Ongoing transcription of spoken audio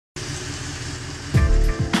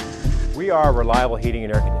We are Reliable Heating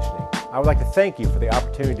and Air Conditioning. I would like to thank you for the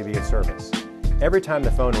opportunity to be of service. Every time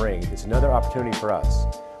the phone rings, it's another opportunity for us,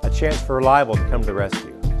 a chance for Reliable to come to the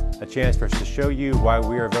rescue, a chance for us to show you why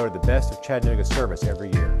we are voted the best of Chattanooga service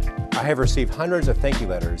every year. I have received hundreds of thank you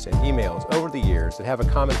letters and emails over the years that have a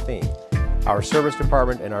common theme, our service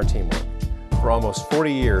department and our teamwork. For almost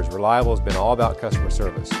 40 years, Reliable has been all about customer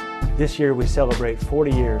service. This year we celebrate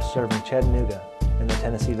 40 years serving Chattanooga in the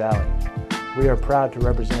Tennessee Valley. We are proud to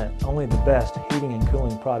represent only the best heating and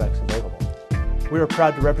cooling products available. We are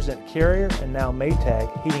proud to represent Carrier and now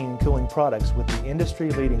Maytag heating and cooling products with the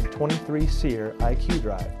industry-leading 23 SEER IQ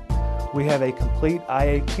drive. We have a complete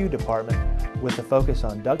IAQ department with a focus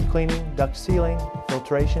on duct cleaning, duct sealing,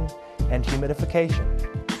 filtration, and humidification.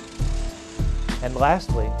 And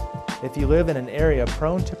lastly, if you live in an area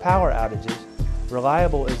prone to power outages,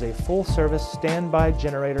 Reliable is a full-service standby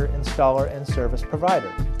generator installer and service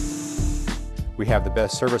provider. We have the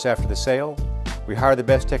best service after the sale, we hire the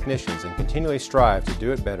best technicians and continually strive to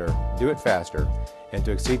do it better, do it faster, and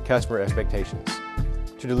to exceed customer expectations.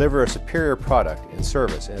 To deliver a superior product and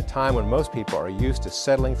service in a time when most people are used to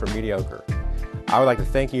settling for mediocre. I would like to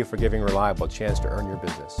thank you for giving Reliable a chance to earn your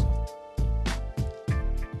business.